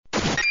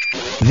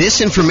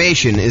This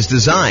information is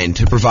designed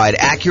to provide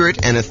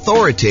accurate and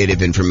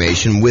authoritative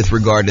information with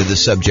regard to the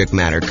subject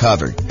matter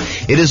covered.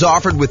 It is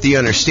offered with the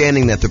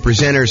understanding that the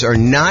presenters are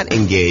not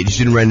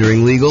engaged in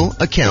rendering legal,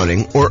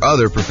 accounting, or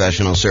other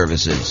professional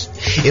services.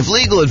 If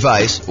legal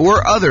advice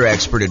or other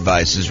expert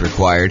advice is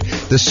required,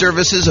 the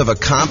services of a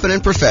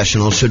competent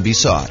professional should be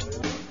sought.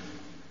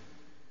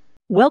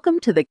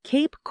 Welcome to the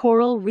Cape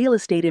Coral Real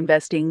Estate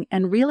Investing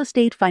and Real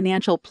Estate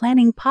Financial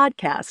Planning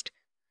Podcast.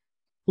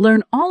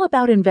 Learn all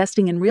about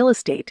investing in real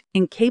estate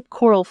in Cape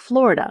Coral,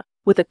 Florida,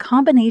 with a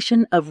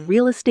combination of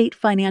real estate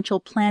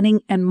financial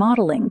planning and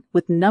modeling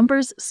with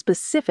numbers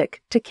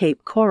specific to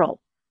Cape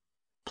Coral.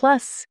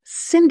 Plus,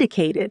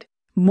 syndicated,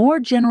 more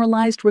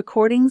generalized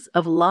recordings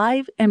of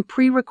live and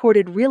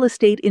pre-recorded real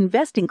estate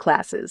investing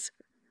classes.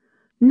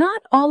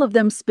 Not all of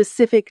them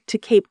specific to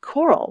Cape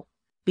Coral.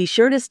 Be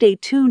sure to stay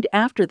tuned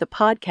after the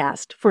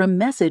podcast for a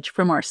message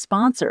from our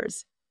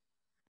sponsors.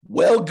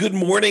 Well, good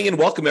morning and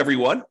welcome,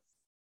 everyone.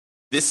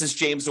 This is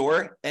James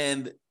Orr,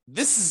 and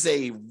this is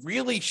a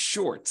really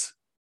short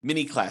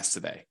mini class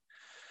today.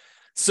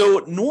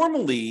 So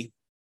normally,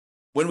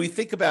 when we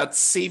think about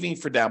saving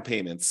for down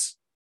payments,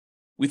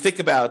 we think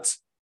about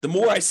the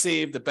more I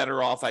save, the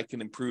better off I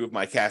can improve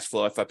my cash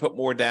flow. If I put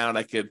more down,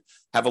 I could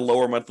have a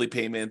lower monthly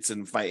payment,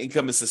 and if my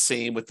income is the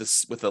same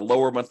with a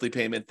lower monthly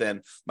payment,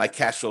 then my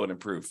cash flow would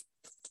improve.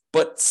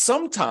 But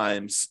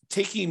sometimes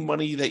taking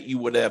money that you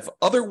would have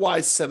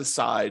otherwise set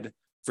aside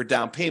for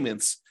down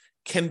payments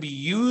can be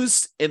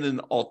used in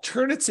an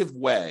alternative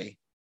way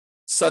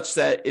such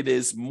that it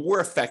is more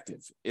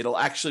effective. It'll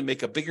actually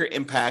make a bigger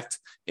impact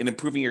in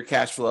improving your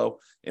cash flow,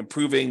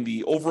 improving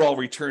the overall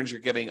returns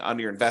you're getting on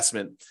your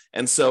investment.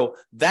 And so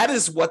that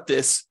is what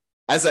this,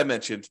 as I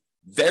mentioned,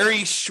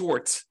 very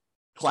short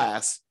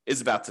class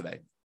is about today.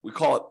 We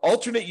call it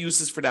alternate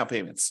uses for down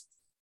payments.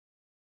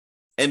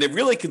 And it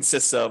really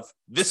consists of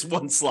this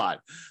one slide.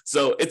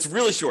 So it's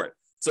really short.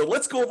 So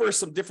let's go over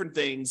some different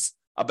things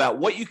about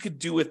what you could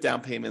do with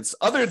down payments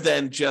other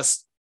than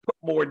just put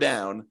more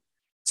down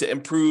to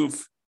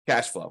improve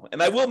cash flow.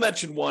 And I will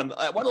mention one.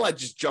 Why don't I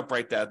just jump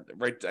right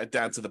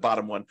down to the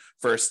bottom one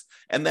first?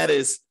 And that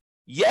is,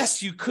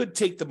 yes, you could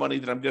take the money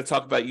that I'm going to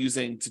talk about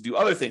using to do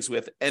other things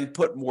with and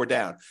put more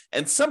down.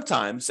 And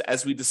sometimes,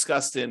 as we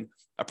discussed in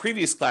a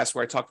previous class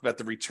where I talked about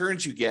the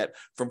returns you get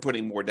from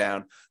putting more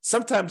down,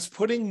 sometimes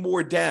putting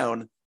more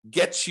down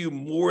gets you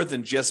more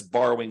than just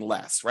borrowing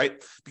less,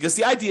 right? Because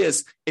the idea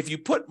is if you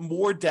put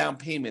more down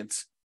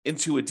payment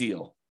into a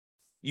deal,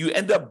 you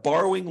end up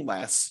borrowing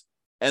less,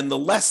 and the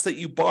less that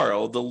you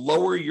borrow, the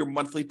lower your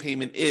monthly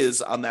payment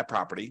is on that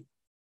property.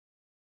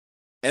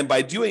 And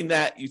by doing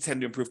that, you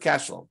tend to improve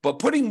cash flow. But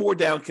putting more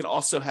down can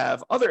also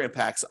have other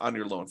impacts on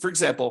your loan. For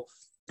example,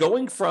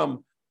 going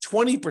from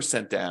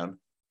 20% down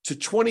to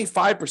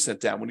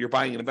 25% down when you're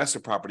buying an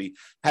investment property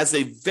has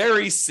a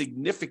very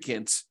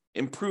significant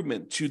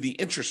improvement to the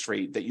interest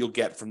rate that you'll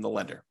get from the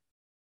lender.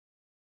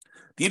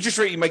 The interest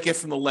rate you might get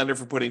from the lender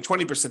for putting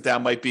 20%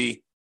 down might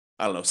be,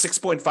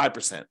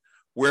 6.5%.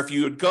 Where if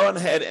you had gone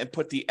ahead and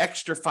put the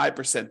extra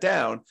 5%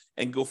 down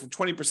and go from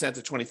 20%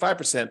 to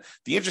 25%,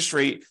 the interest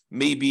rate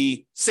may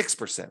be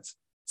 6%.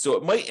 So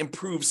it might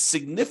improve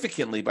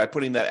significantly by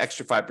putting that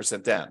extra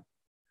 5% down.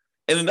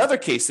 And in other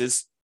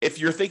cases, if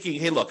you're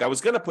thinking, hey, look, I was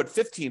going to put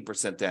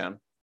 15% down,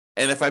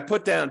 and if I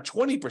put down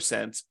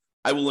 20%,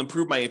 I will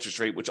improve my interest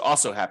rate, which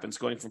also happens.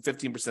 Going from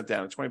 15%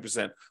 down to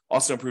 20%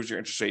 also improves your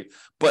interest rate.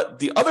 But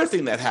the other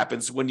thing that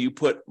happens when you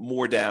put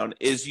more down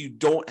is you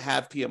don't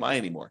have PMI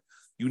anymore.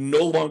 You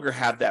no longer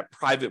have that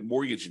private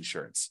mortgage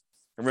insurance.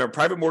 Remember,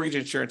 private mortgage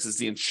insurance is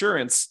the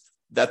insurance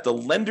that the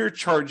lender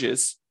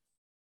charges,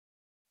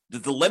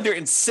 that the lender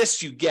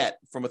insists you get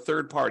from a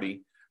third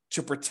party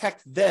to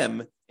protect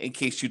them in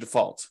case you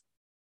default.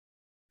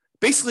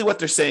 Basically, what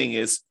they're saying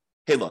is,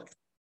 hey, look,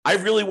 I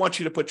really want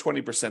you to put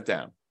 20%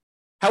 down.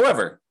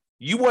 However,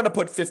 you want to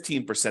put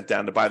 15%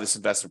 down to buy this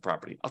investment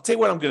property. I'll tell you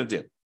what I'm going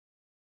to do.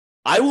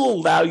 I will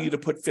allow you to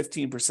put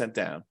 15%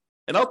 down,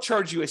 and I'll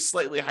charge you a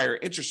slightly higher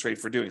interest rate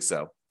for doing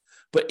so.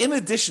 But in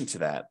addition to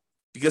that,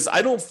 because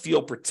I don't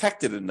feel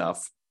protected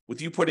enough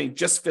with you putting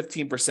just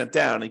 15%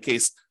 down in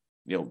case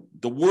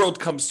the world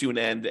comes to an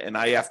end and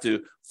I have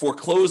to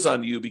foreclose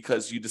on you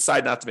because you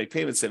decide not to make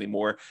payments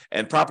anymore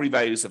and property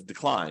values have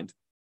declined,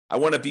 I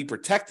want to be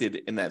protected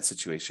in that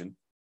situation.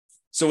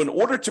 So in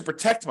order to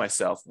protect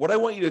myself, what I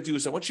want you to do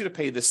is I want you to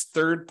pay this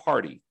third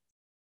party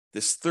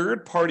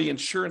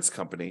insurance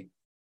company.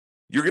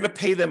 You're going to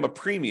pay them a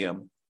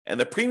premium, and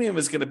the premium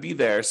is going to be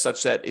there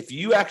such that if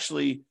you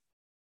actually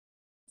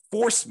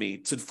force me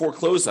to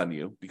foreclose on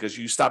you because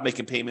you stop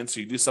making payments or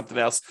you do something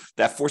else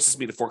that forces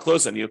me to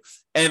foreclose on you,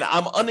 and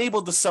I'm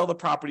unable to sell the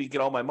property and get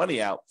all my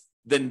money out,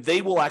 then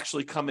they will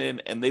actually come in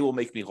and they will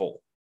make me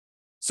whole.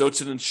 So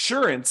it's an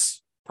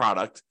insurance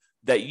product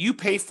that you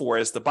pay for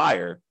as the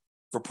buyer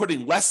for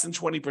putting less than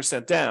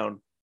 20%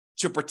 down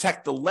to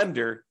protect the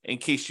lender in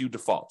case you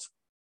default.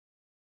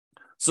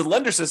 So the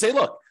lender says, hey,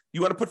 look,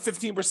 You want to put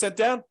 15%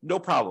 down? No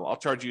problem. I'll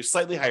charge you a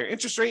slightly higher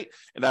interest rate,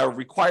 and I will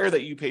require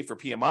that you pay for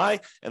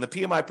PMI, and the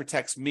PMI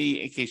protects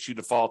me in case you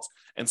default.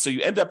 And so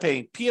you end up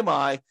paying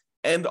PMI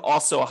and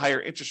also a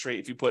higher interest rate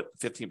if you put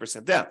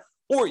 15% down.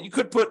 Or you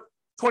could put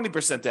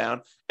 20%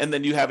 down, and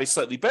then you have a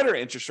slightly better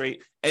interest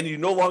rate, and you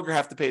no longer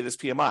have to pay this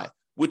PMI,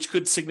 which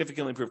could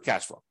significantly improve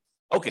cash flow.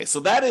 Okay, so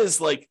that is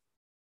like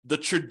the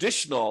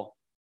traditional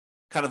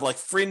kind of like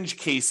fringe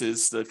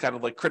cases, the kind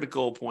of like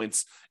critical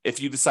points if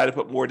you decide to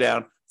put more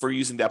down for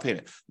using down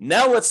payment.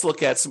 Now let's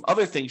look at some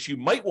other things you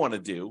might want to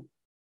do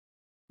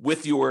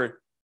with your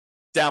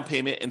down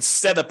payment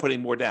instead of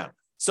putting more down.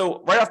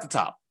 So right off the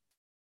top,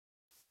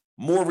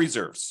 more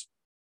reserves.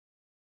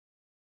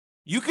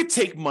 You could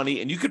take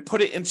money and you could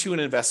put it into an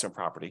investment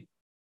property.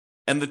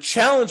 And the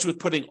challenge with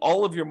putting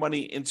all of your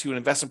money into an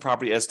investment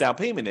property as down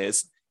payment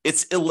is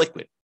it's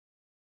illiquid.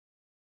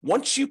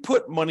 Once you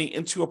put money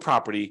into a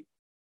property,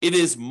 it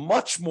is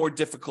much more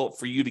difficult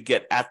for you to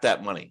get at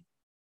that money.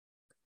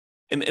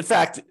 And in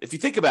fact, if you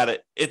think about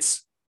it,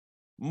 it's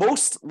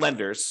most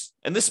lenders,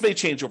 and this may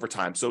change over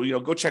time. So,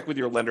 go check with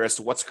your lender as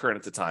to what's current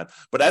at the time.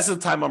 But as of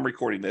the time I'm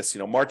recording this,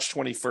 March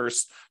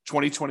 21st,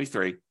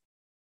 2023,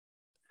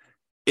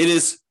 it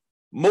is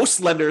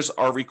most lenders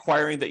are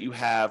requiring that you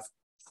have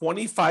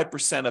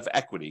 25% of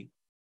equity.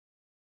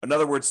 In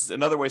other words,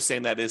 another way of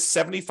saying that is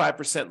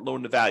 75%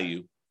 loan to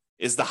value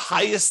is the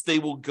highest they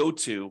will go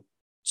to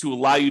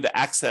allow you to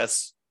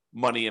access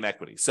money and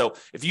equity. So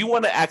if you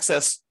want to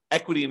access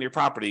equity in your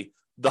property,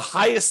 the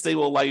highest they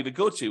will allow you to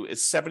go to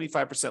is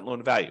 75% loan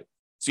to value.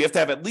 So you have to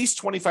have at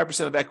least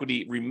 25% of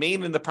equity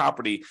remain in the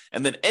property,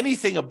 and then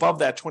anything above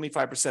that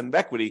 25% of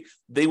equity,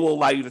 they will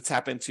allow you to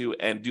tap into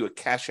and do a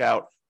cash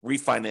out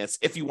refinance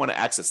if you want to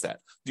access that.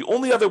 The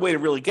only other way to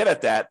really get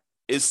at that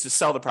is to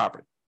sell the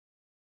property.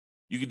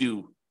 You could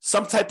do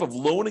some type of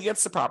loan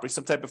against the property,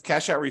 some type of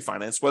cash out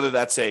refinance, whether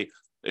that's a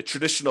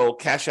traditional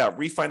cash out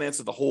refinance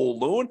of the whole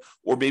loan,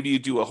 or maybe you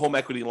do a home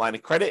equity line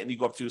of credit and you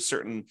go up to a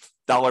certain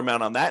dollar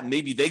amount on that, and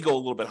maybe they go a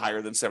little bit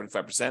higher than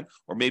 75%,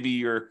 or maybe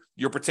your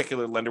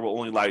particular lender will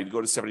only allow you to go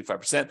to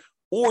 75%,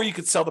 or you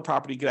could sell the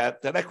property and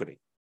get that equity.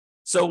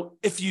 So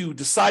if you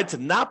decide to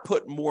not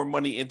put more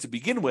money in to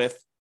begin with,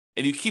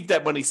 and you keep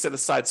that money set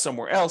aside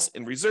somewhere else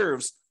in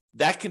reserves,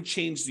 that can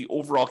change the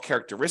overall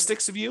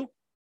characteristics of you.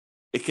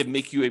 It can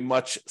make you a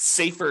much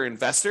safer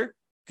investor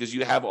because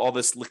you have all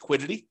this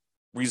liquidity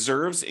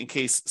reserves in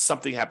case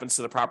something happens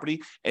to the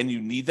property and you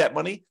need that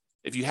money.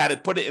 If you had to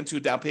put it into a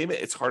down payment,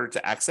 it's harder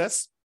to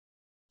access.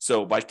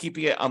 So by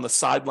keeping it on the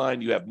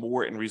sideline, you have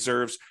more in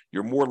reserves,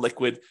 you're more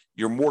liquid,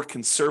 you're more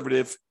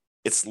conservative,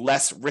 it's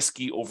less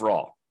risky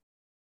overall.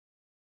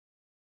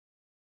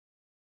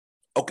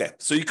 Okay,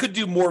 so you could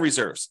do more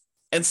reserves.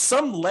 And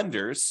some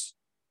lenders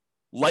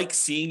like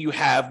seeing you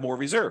have more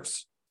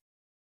reserves.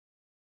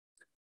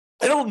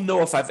 I don't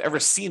know if I've ever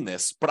seen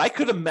this, but I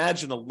could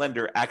imagine a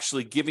lender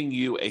actually giving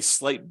you a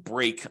slight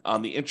break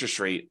on the interest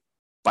rate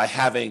by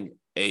having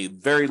a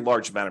very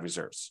large amount of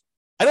reserves.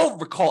 I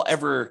don't recall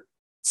ever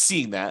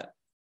seeing that,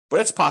 but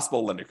it's possible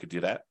a lender could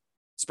do that,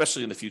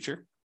 especially in the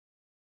future,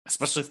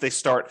 especially if they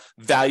start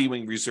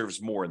valuing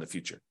reserves more in the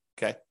future,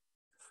 okay?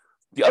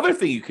 The other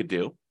thing you could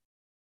do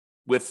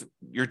with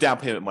your down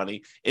payment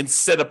money,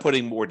 instead of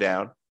putting more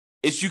down,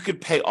 is you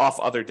could pay off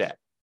other debt.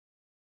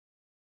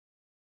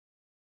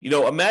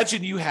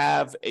 Imagine you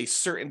have a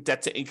certain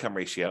debt to income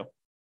ratio,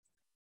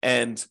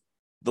 and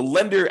the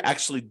lender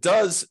actually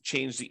does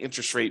change the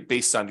interest rate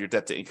based on your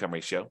debt to income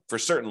ratio for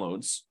certain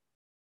loans.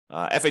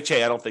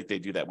 FHA, I don't think they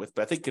do that with,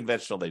 but I think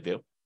conventional they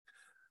do.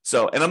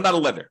 So, and I'm not a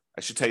lender.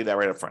 I should tell you that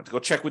right up front. Go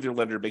check with your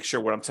lender to make sure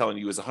what I'm telling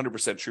you is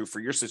 100% true for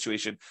your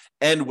situation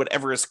and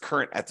whatever is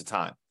current at the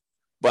time.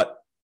 But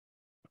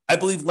I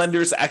believe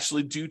lenders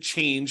actually do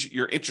change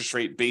your interest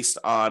rate based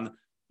on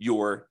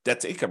your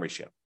debt to income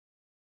ratio.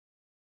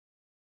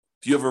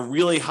 If you have a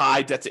really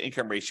high debt to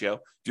income ratio,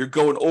 if you're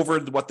going over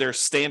what their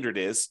standard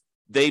is,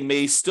 they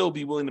may still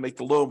be willing to make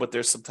the loan, but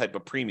there's some type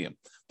of premium.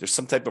 There's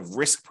some type of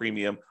risk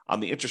premium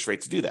on the interest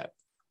rate to do that.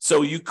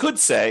 So you could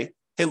say,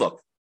 hey,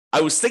 look,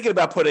 I was thinking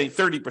about putting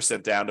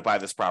 30% down to buy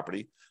this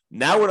property.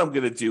 Now what I'm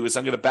going to do is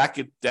I'm going to back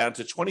it down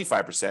to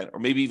 25% or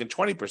maybe even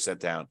 20%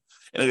 down.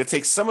 And I'm going to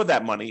take some of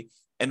that money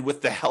and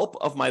with the help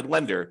of my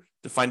lender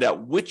to find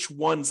out which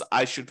ones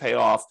I should pay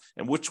off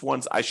and which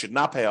ones I should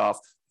not pay off,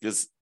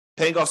 because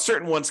paying off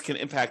certain ones can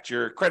impact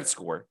your credit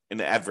score in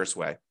an adverse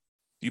way.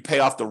 You pay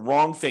off the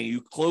wrong thing.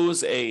 You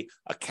close a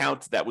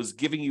account that was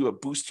giving you a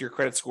boost to your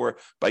credit score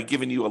by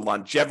giving you a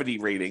longevity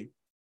rating.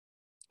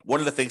 One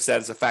of the things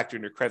that is a factor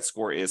in your credit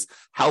score is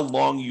how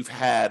long you've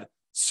had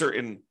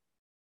certain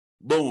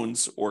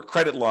loans or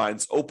credit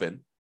lines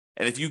open.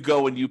 And if you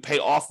go and you pay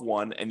off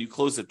one and you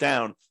close it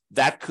down,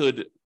 that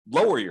could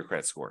lower your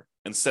credit score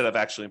instead of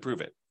actually improve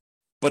it.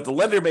 But the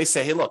lender may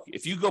say, hey, look,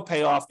 if you go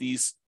pay off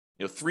these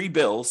 3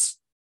 bills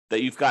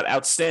that you've got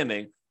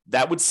outstanding,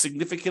 that would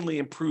significantly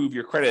improve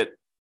your credit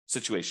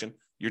situation,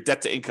 your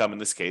debt to income in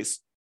this case,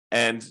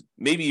 and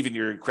maybe even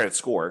your credit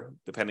score,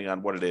 depending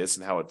on what it is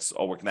and how it's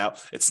all working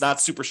out. It's not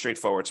super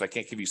straightforward, so I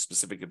can't give you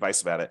specific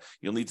advice about it.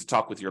 You'll need to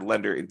talk with your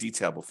lender in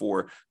detail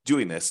before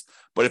doing this.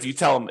 But if you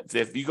tell them,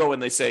 if you go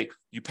and they say,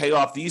 you pay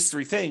off these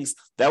 3 things,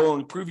 that will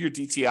improve your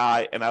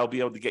DTI and I'll be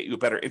able to get you a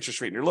better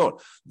interest rate in your loan.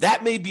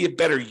 That may be a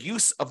better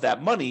use of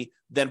that money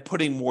than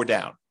putting more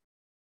down.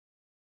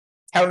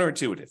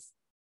 Counterintuitive.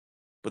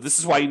 But this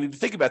is why you need to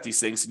think about these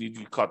things and you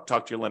need to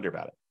talk to your lender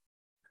about it.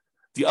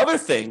 The other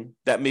thing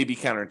that may be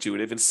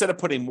counterintuitive, instead of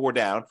putting more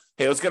down,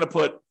 hey, I was going to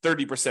put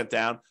 30%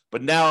 down,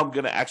 but now I'm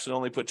going to actually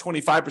only put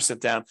 25%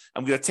 down.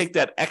 I'm going to take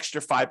that extra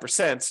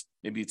 5%,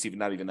 maybe it's even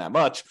not even that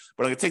much,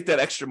 but I'm going to take that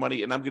extra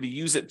money and I'm going to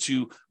use it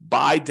to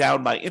buy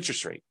down my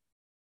interest rate.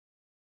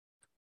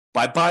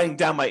 By buying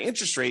down my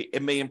interest rate,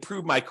 it may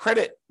improve my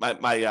credit,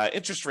 my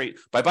interest rate.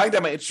 By buying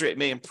down my interest rate, it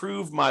may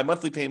improve my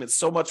monthly payments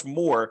so much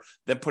more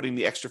than putting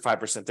the extra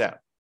 5% down.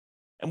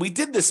 And we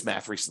did this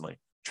math recently. I'm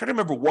trying to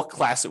remember what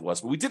class it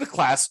was, but we did a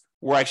class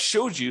where I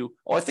showed you,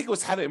 I think it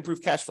was how to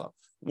improve cash flow.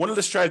 One of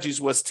the strategies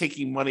was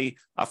taking money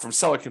from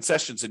seller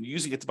concessions and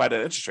using it to buy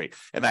down interest rate.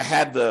 And I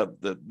had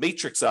the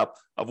matrix up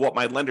of what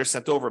my lender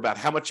sent over about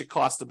how much it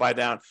costs to buy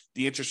down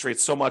the interest rate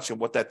so much and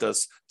what that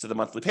does to the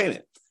monthly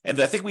payment. And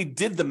I think we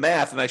did the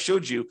math and I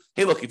showed you,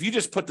 hey, look, if you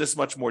just put this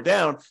much more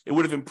down, it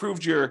would have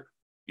improved your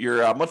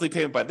monthly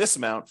payment by this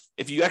amount.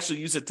 If you actually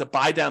use it to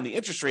buy down the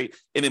interest rate,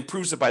 it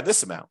improves it by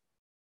this amount.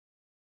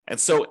 And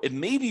so it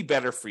may be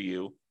better for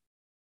you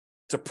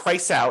to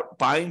price out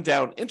buying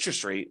down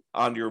interest rate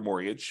on your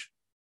mortgage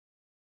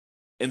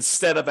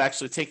instead of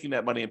actually taking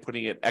that money and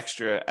putting it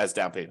extra as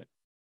down payment.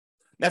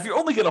 Now, if you're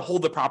only going to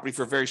hold the property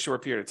for a very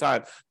short period of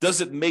time,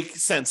 does it make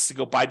sense to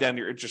go buy down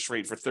your interest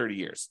rate for 30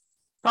 years?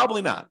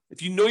 Probably not.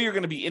 If you know you're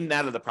going to be in and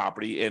out of the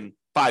property in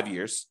 5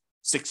 years,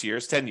 6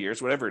 years, 10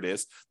 years, whatever it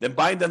is, then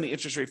buying down the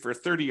interest rate for a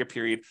 30-year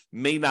period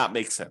may not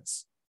make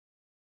sense.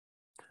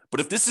 But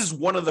if this is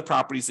one of the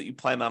properties that you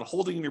plan on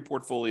holding in your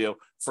portfolio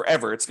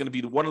forever, it's going to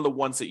be one of the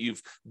ones that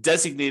you've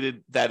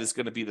designated that is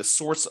going to be the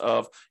source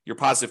of your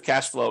positive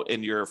cash flow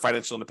in your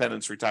financial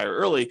independence, retire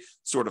early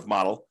sort of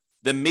model,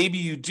 then maybe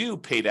you do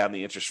pay down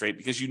the interest rate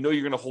because you know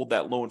you're going to hold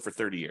that loan for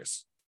 30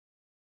 years.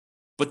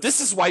 But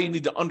this is why you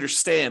need to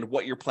understand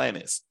what your plan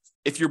is.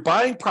 If you're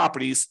buying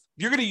properties,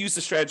 you're going to use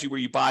the strategy where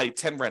you buy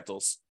 10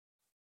 rentals,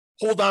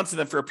 hold on to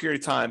them for a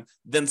period of time,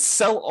 then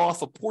sell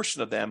off a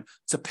portion of them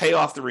to pay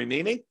off the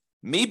remaining.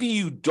 Maybe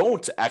you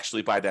don't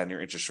actually buy down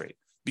your interest rate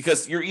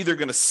because you're either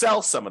going to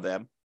sell some of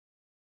them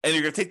and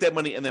you're going to take that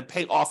money and then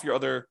pay off your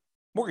other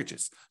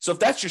mortgages. So if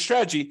that's your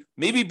strategy,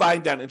 maybe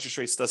buying down interest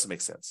rates doesn't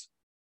make sense.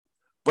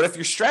 But if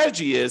your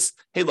strategy is,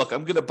 hey, look,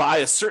 I'm going to buy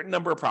a certain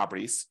number of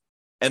properties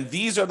and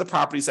these are the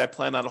properties I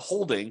plan on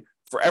holding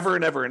forever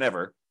and ever and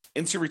ever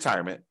into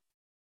retirement,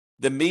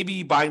 then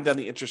maybe buying down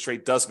the interest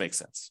rate does make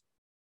sense.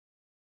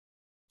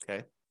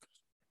 Okay.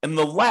 And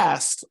the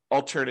last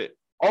alternate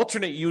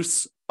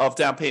use of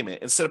down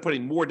payment, instead of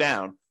putting more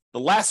down, the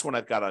last one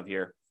I've got on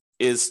here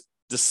is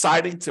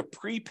deciding to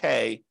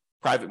prepay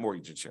private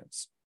mortgage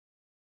insurance.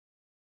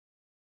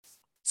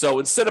 So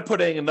instead of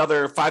putting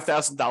another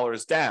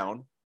 $5,000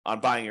 down on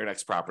buying your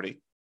next property,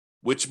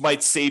 which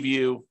might save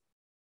you,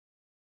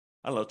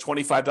 I don't know,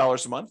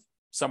 $25 a month,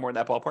 somewhere in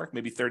that ballpark,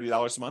 maybe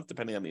 $30 a month,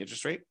 depending on the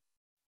interest rate,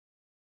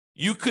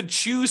 you could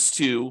choose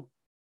to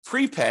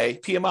prepay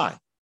PMI.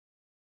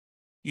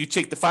 You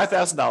take the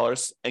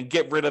 $5,000 and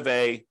get rid of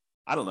a,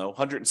 I don't know,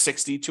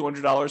 $160,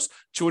 $200,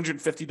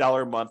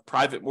 $250 a month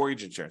private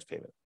mortgage insurance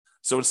payment.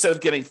 So instead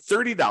of getting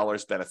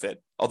 $30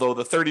 benefit, although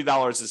the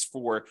 $30 is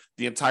for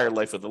the entire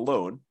life of the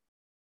loan,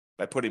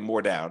 by putting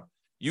more down,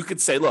 you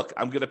could say, look,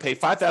 I'm going to pay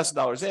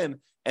 $5,000 in,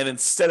 and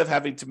instead of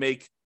having to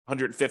make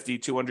 $150,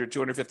 $200,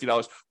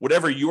 $250,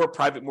 whatever your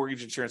private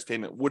mortgage insurance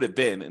payment would have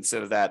been,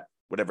 instead of that,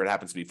 whatever it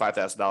happens to be,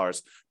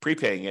 $5,000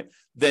 prepaying it,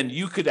 then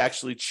you could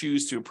actually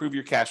choose to improve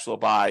your cash flow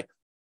by,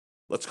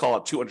 let's call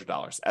it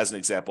 $200 as an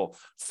example,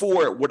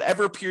 for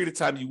whatever period of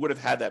time you would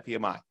have had that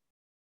PMI.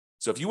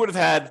 So if you would have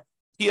had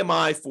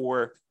PMI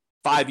for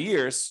 5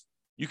 years,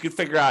 you could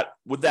figure out,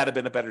 would that have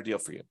been a better deal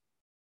for you?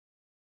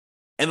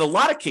 In a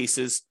lot of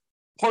cases,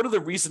 part of the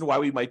reason why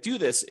we might do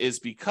this is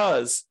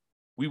because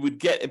we would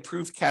get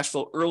improved cash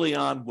flow early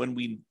on when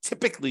we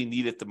typically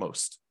need it the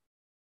most.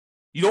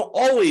 You don't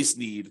always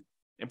need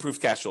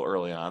improved cash flow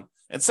early on.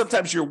 And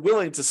sometimes you're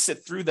willing to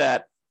sit through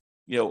that,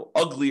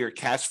 uglier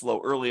cash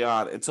flow early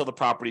on until the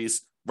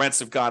property's rents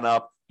have gone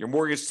up. Your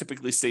mortgage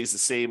typically stays the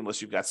same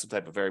unless you've got some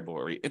type of variable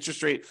rate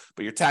interest rate,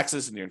 but your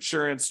taxes and your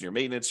insurance, and your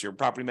maintenance, your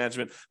property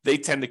management, they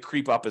tend to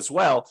creep up as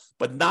well,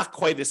 but not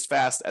quite as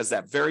fast as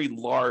that very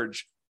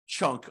large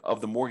chunk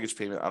of the mortgage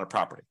payment on a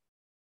property.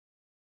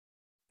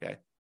 Okay.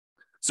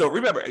 So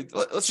remember,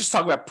 let's just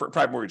talk about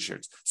private mortgage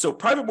insurance. So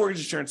private mortgage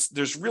insurance,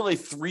 there's really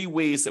 3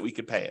 ways that we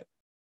could pay it.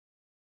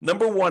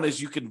 Number one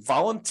is you can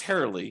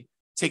voluntarily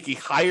take a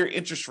higher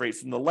interest rate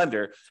from the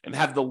lender and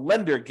have the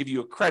lender give you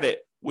a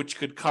credit which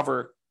could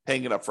cover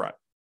paying it up front.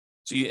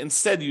 So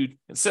instead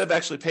of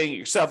actually paying it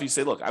yourself, you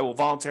say, look, I will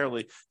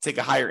voluntarily take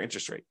a higher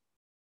interest rate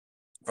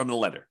from the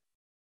lender.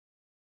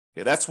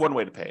 Okay, that's one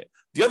way to pay it.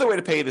 The other way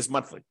to pay it is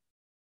monthly.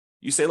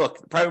 You say,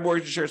 look, private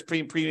mortgage insurance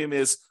premium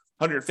is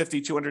 $150,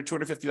 $200,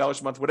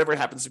 $250 a month, whatever it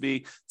happens to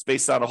be. It's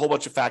based on a whole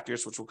bunch of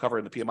factors, which we'll cover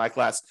in the PMI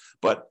class.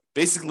 But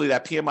basically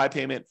that PMI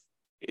payment,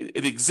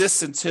 it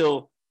exists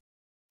until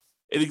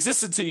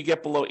you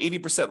get below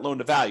 80% loan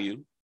to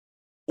value,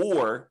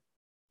 or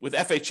with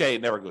FHA,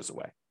 it never goes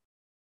away.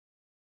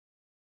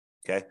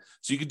 Okay.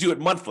 So you can do it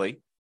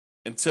monthly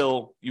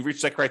until you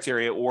reach that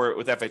criteria, or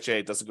with FHA,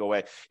 it doesn't go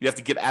away. You have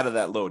to get out of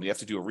that loan. You have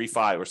to do a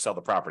refi or sell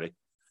the property,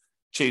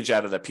 change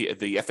out of the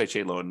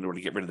FHA loan in order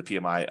to get rid of the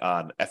PMI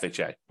on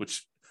FHA,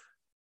 which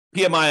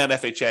PMI on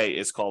FHA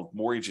is called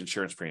mortgage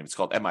insurance premium. It's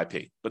called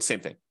MIP, but same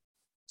thing.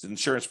 It's an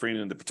insurance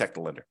premium to protect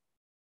the lender.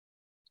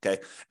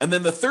 Okay. And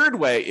then the third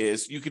way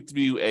is you could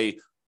do a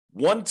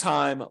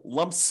one-time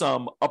lump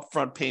sum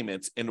upfront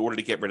payment in order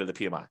to get rid of the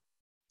PMI.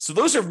 So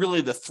those are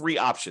really the three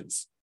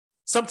options.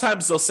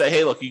 Sometimes they'll say,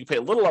 hey, look, you can pay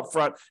a little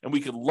upfront and we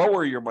could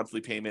lower your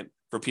monthly payment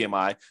for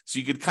PMI. So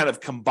you could kind of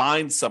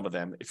combine some of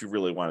them if you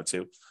really wanted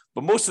to.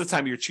 But most of the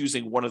time you're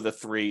choosing one of the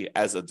three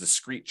as a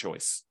discrete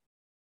choice.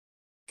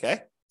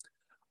 Okay.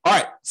 All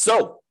right.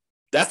 So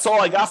that's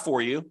all I got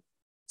for you.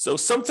 So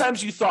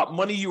sometimes you thought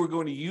money you were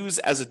going to use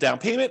as a down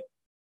payment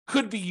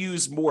could be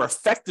used more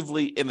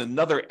effectively in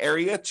another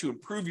area to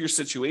improve your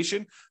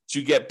situation,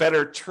 to get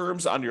better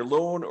terms on your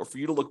loan, or for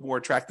you to look more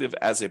attractive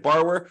as a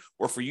borrower,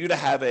 or for you to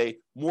have a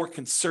more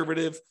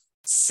conservative,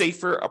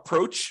 safer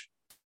approach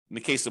in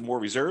the case of more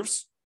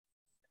reserves.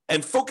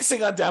 And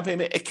focusing on down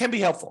payment, it can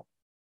be helpful,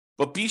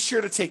 but be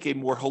sure to take a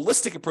more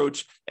holistic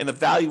approach and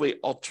evaluate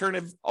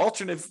alternate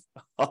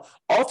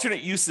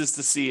uses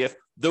to see if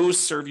those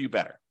serve you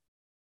better.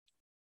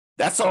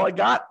 That's all I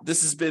got.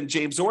 This has been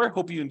James Orr.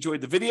 Hope you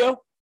enjoyed the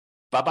video.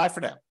 Bye-bye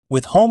for now.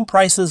 With home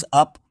prices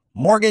up,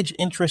 mortgage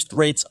interest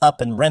rates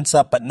up, and rents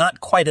up, but not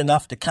quite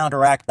enough to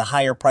counteract the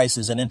higher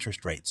prices and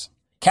interest rates,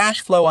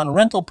 cash flow on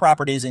rental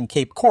properties in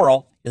Cape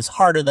Coral is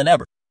harder than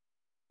ever.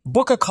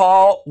 Book a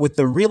call with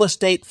the Real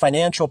Estate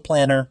Financial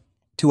Planner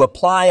to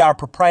apply our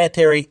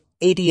proprietary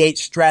 88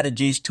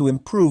 strategies to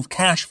improve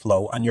cash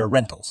flow on your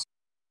rentals.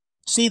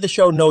 See the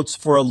show notes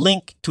for a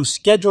link to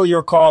schedule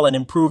your call and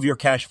improve your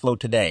cash flow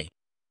today.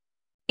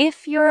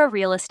 If you're a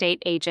real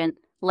estate agent,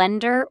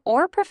 lender,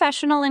 or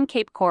professional in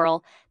Cape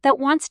Coral that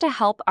wants to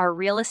help our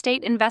real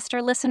estate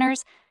investor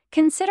listeners,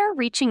 consider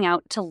reaching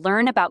out to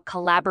learn about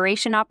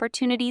collaboration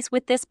opportunities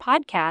with this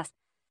podcast.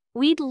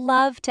 We'd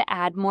love to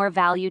add more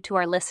value to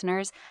our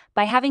listeners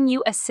by having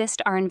you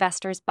assist our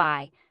investors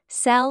buy,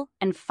 sell,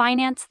 and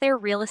finance their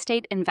real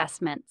estate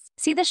investments.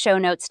 See the show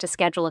notes to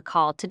schedule a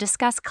call to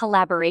discuss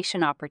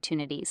collaboration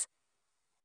opportunities.